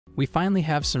We finally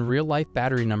have some real-life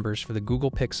battery numbers for the Google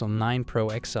Pixel 9 Pro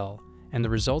XL, and the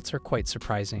results are quite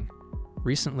surprising.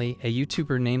 Recently, a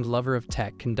YouTuber named Lover of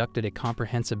Tech conducted a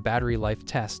comprehensive battery life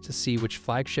test to see which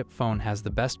flagship phone has the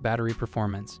best battery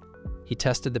performance. He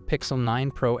tested the Pixel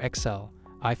 9 Pro XL,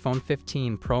 iPhone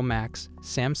 15 Pro Max,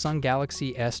 Samsung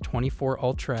Galaxy S24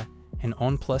 Ultra, and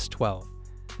OnePlus 12.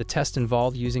 The test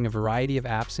involved using a variety of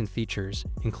apps and features,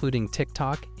 including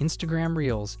TikTok, Instagram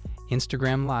Reels,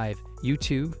 Instagram Live,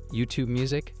 YouTube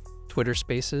Music, Twitter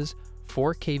Spaces,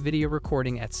 4K video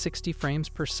recording at 60 frames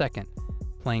per second,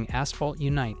 playing Asphalt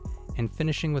Unite, and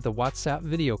finishing with a WhatsApp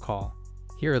video call.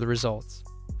 Here are the results.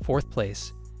 4th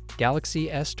place, Galaxy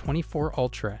S24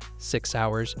 Ultra, 6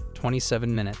 hours,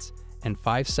 27 minutes, and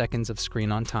 5 seconds of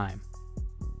screen on time.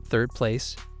 3rd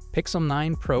place, Pixel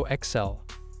 9 Pro XL,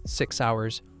 6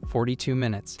 hours, 42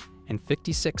 minutes, and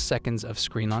 56 seconds of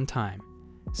screen on time.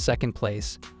 2nd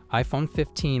place, iPhone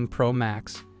 15 Pro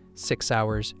Max, 6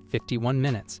 hours, 51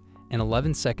 minutes, and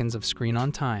 11 seconds of screen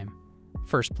on time.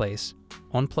 1st place,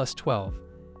 OnePlus 12,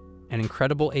 an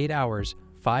incredible 8 hours,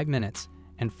 5 minutes,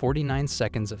 and 49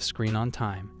 seconds of screen on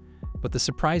time. But the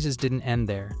surprises didn't end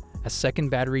there. A second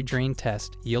battery drain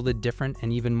test yielded different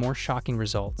and even more shocking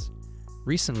results.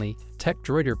 Recently,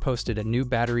 TechDroider posted a new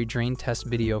battery drain test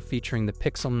video featuring the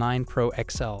Pixel 9 Pro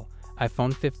XL,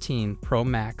 iPhone 15 Pro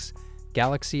Max,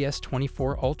 Galaxy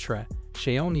S24 Ultra,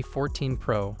 Xiaomi 14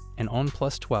 Pro, and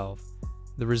OnePlus 12.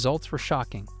 The results were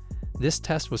shocking. This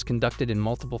test was conducted in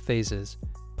multiple phases.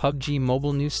 PUBG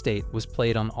Mobile New State was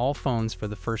played on all phones for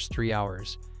the first 3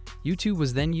 hours. YouTube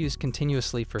was then used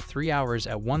continuously for 3 hours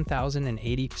at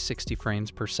 1080 frames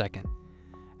per second.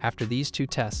 After these two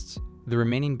tests, the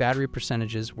remaining battery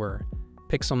percentages were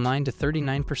Pixel 9 to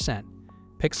 39%,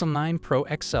 Pixel 9 Pro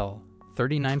XL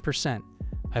 39%,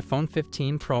 iPhone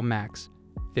 15 Pro Max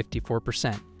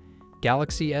 54%,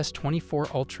 Galaxy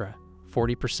S24 Ultra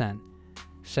 40%,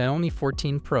 Xiaomi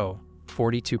 14 Pro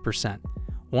 42%,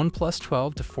 OnePlus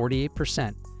 12 to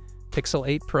 48%, Pixel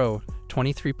 8 Pro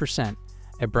 23%.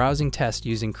 A browsing test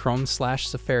using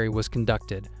Chrome/Safari was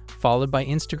conducted, followed by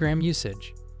Instagram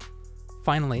usage.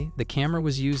 Finally, the camera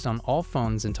was used on all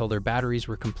phones until their batteries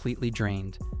were completely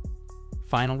drained.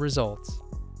 Final results.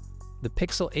 The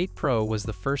Pixel 8 Pro was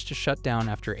the first to shut down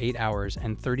after 8 hours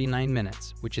and 39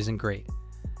 minutes, which isn't great.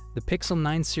 The Pixel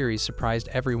 9 series surprised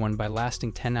everyone by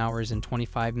lasting 10 hours and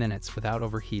 25 minutes without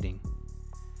overheating.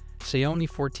 Xiaomi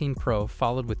 14 Pro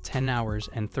followed with 10 hours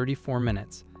and 34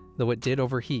 minutes, though it did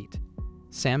overheat.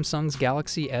 Samsung's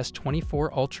Galaxy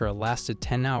S24 Ultra lasted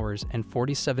 10 hours and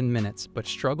 47 minutes but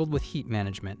struggled with heat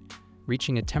management,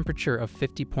 reaching a temperature of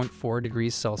 50.4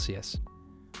 degrees Celsius.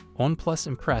 OnePlus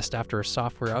impressed after a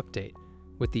software update,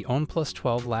 with the OnePlus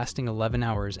 12 lasting 11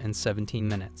 hours and 17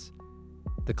 minutes.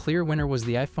 The clear winner was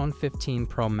the iPhone 15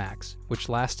 Pro Max, which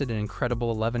lasted an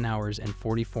incredible 11 hours and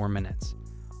 44 minutes.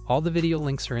 All the video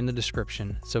links are in the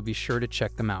description, so be sure to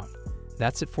check them out.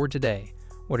 That's it for today.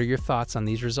 What are your thoughts on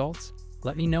these results?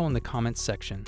 Let me know in the comments section.